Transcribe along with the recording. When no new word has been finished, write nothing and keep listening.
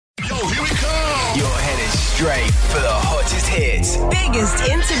You're headed straight for the hottest hits, biggest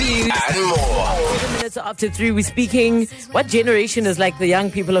interviews, and more. 7 minutes after 3, we're speaking. What generation is like the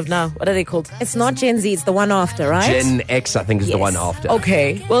young people of now? What are they called? It's not Gen Z, it's the one after, right? Gen X, I think, is the one after.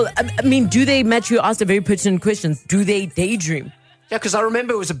 Okay. Well, I mean, do they, Matt, you asked a very pertinent question. Do they daydream? Yeah, because I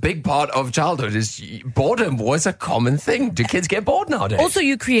remember it was a big part of childhood. Boredom was a common thing. Do kids get bored nowadays? Also,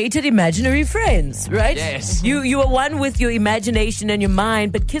 you created imaginary friends, right? Yes. You are one with your imagination and your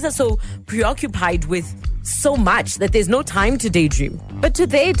mind, but kids are so preoccupied with so much that there's no time to daydream. But to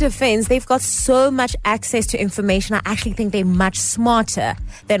their defense, they've got so much access to information. I actually think they're much smarter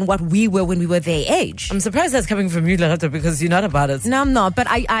than what we were when we were their age. I'm surprised that's coming from you, Lerato, because you're not about it. No, I'm not. But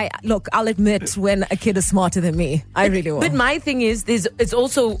look, I'll admit when a kid is smarter than me. I really will. But my thing is, it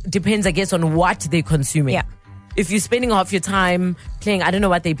also depends, I guess, on what they're consuming. Yeah. If you're spending half your time playing, I don't know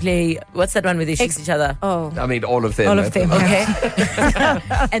what they play. What's that one where they shoot each other? Oh. I mean, all of them. All of them. Okay.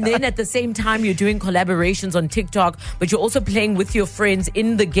 And then at the same time, you're doing collaborations on TikTok, but you're also playing with your friends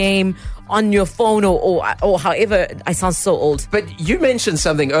in the game on your phone or however. I sound so old. But you mentioned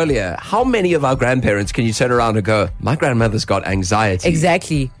something earlier. How many of our grandparents can you turn around and go, my grandmother's got anxiety?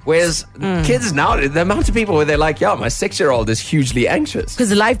 Exactly. Whereas kids now, the amount of people where they're like, yeah, my 6-year-old is hugely anxious.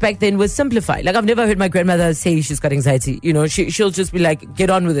 Because life back then was simplified. Like, I've never heard my grandmother say she's got anxiety. You know, she'll just be like, get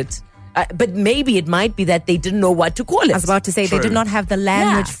on with it. But maybe it might be that they didn't know what to call it. I was about to say True. they did not have the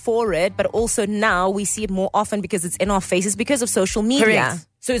language for it, but also now we see it more often because it's in our faces because of social media. Correct.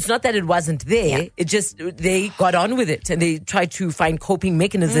 So it's not that it wasn't there. It just, they got on with it and they tried to find coping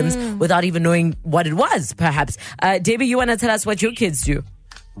mechanisms without even knowing what it was, perhaps. Debbie, you want to tell us what your kids do?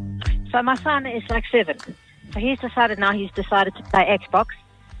 So my son is like 7. So he's decided to play Xbox.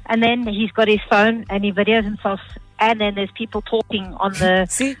 And then he's got his phone and he videos himself. And then there's people talking on the,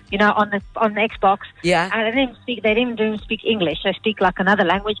 See? on the Xbox. Yeah. And they didn't even speak English. They speak like another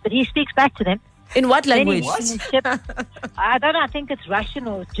language, but he speaks back to them. In what language? I don't know. I think it's Russian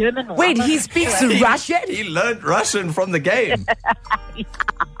or German. Or Wait, he speaks Russian? He learned Russian from the game.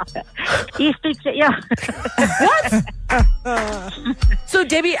 He speaks it, yeah. So,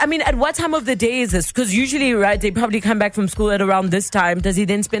 Debbie, I mean, at what time of the day is this? Because usually, right, they probably come back from school at around this time. Does he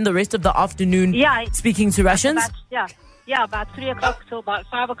then spend the rest of the afternoon speaking to Russians? About 3 o'clock till about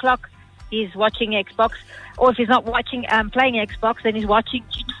 5 o'clock. He's watching Xbox. Or if he's not watching playing Xbox, then he's watching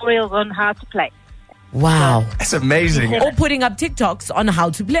tutorials on how to play. Wow. That's amazing. Or putting up TikToks on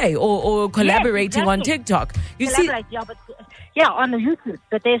how to play or collaborating on TikTok. You see, on the YouTube.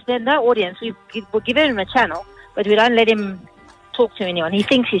 But there's no audience. We'll give him a channel, but we don't let him talk to anyone. He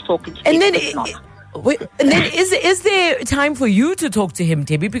thinks he's talking to people. And then is there time for you to talk to him,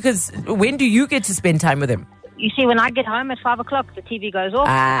 Debbie? Because when do you get to spend time with him? You see, when I get home at 5 o'clock, the TV goes off.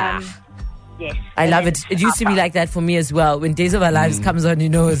 Yes. I love it. It used to be like that for me as well. When Days of Our Lives comes on, you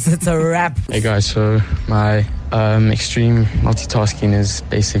know, it's a wrap. Hey guys, so my extreme multitasking is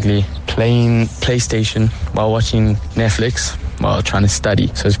basically playing PlayStation while watching Netflix while trying to study.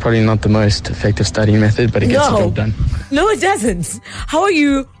 So it's probably not the most effective studying method, but it gets the job done. No, it doesn't. How are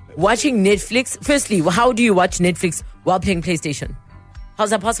you watching Netflix? Firstly, how do you watch Netflix while playing PlayStation? How's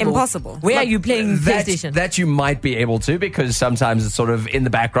that possible? Impossible. Where are you playing PlayStation? That you might be able to, because sometimes it's sort of in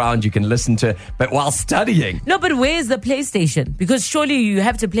the background, you can listen to, but while studying. No, but where is the PlayStation? Because surely you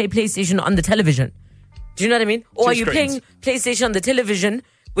have to play PlayStation on the television. Do you know what I mean? Or are you playing PlayStation on the television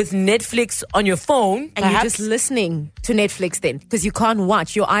with Netflix on your phone? And you're just listening to Netflix then, because you can't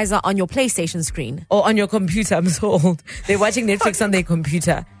watch. Your eyes are on your PlayStation screen. Or on your computer. I'm so old. They're watching Netflix on their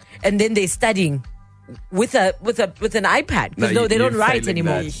computer. And then they're studying with an iPad. Because they don't write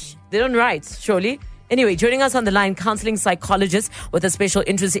anymore. They don't write, surely. Anyway, joining us on the line, counseling psychologist with a special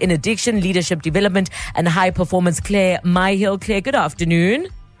interest in addiction, leadership development, and high performance, Claire Myhill. Claire, good afternoon.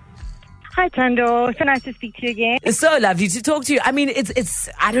 Hi, Tando. So nice to speak to you again. It's so lovely to talk to you. I mean, it's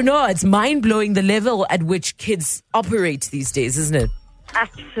I don't know, it's mind-blowing the level at which kids operate these days, isn't it?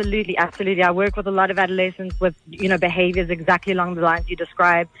 Absolutely, absolutely. I work with a lot of adolescents with, behaviors exactly along the lines you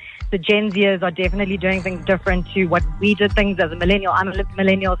described. The Gen Zers are definitely doing things different to what we did things as a millennial. I'm a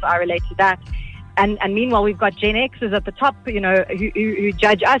millennial, so I relate to that. And meanwhile, we've got Gen Xers at the top, who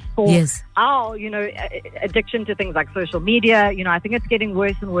judge us for our, addiction to things like social media. I think it's getting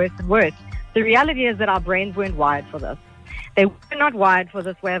worse and worse and worse. The reality is that our brains weren't wired for this. They were not wired for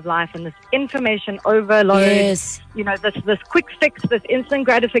this way of life and this information overload. Yes. This quick fix, this instant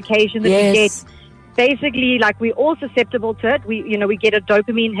gratification that we get. basically, like, we're all susceptible to it. We get a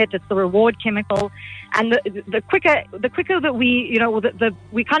dopamine hit. It's the reward chemical. And the quicker that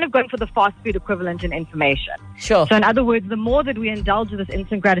we kind of going for the fast food equivalent in information. Sure. So in other words, the more that we indulge in this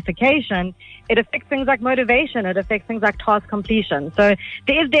instant gratification, it affects things like motivation. It affects things like task completion. So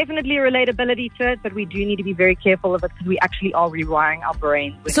there is definitely a relatability to it, but we do need to be very careful of it because we actually are rewiring our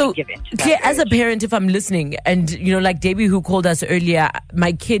brains when we give in to that Claire, as a urge. parent, if I'm listening, and like Debbie who called us earlier,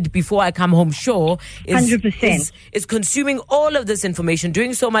 my kid before I come home, sure, 100%. is consuming all of this information,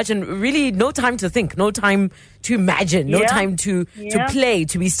 doing so much, and really no time to think, no time to imagine, no time to play,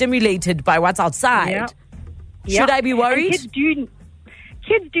 to be stimulated by what's outside. Should I be worried? And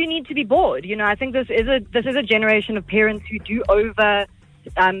kids do need to be bored. I think this is a generation of parents who do over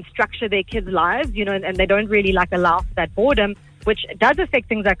structure their kids' lives, and they don't really allow for that boredom, which does affect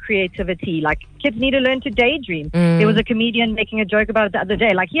things like creativity. Like, kids need to learn to daydream. There was a comedian making a joke about it the other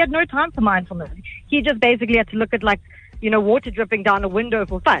day. Like, he had no time for mindfulness. He just basically had to look at water dripping down a window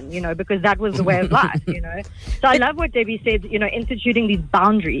for fun, because that was the way of life, So I love what Debbie said, instituting these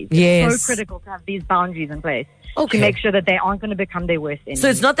boundaries. Yes. It's so critical to have these boundaries in place Okay. to make sure that they aren't going to become their worst enemy. So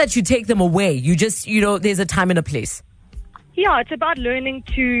it's not that you take them away. You just, there's a time and a place. Yeah, it's about learning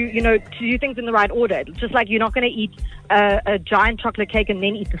to do things in the right order. It's just like you're not going to eat a giant chocolate cake and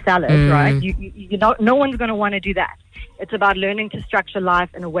then eat the salad, right? No one's going to want to do that. It's about learning to structure life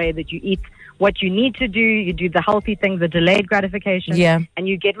in a way that you eat what you need to do, you do the healthy things, the delayed gratification, and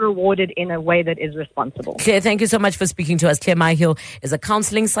you get rewarded in a way that is responsible. Claire, thank you so much for speaking to us. Claire Myhill is a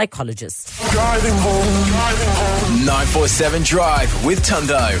counseling psychologist. Driving home. 947 Drive with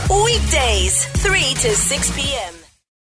Tundo. Weekdays, 3 to 6 p.m.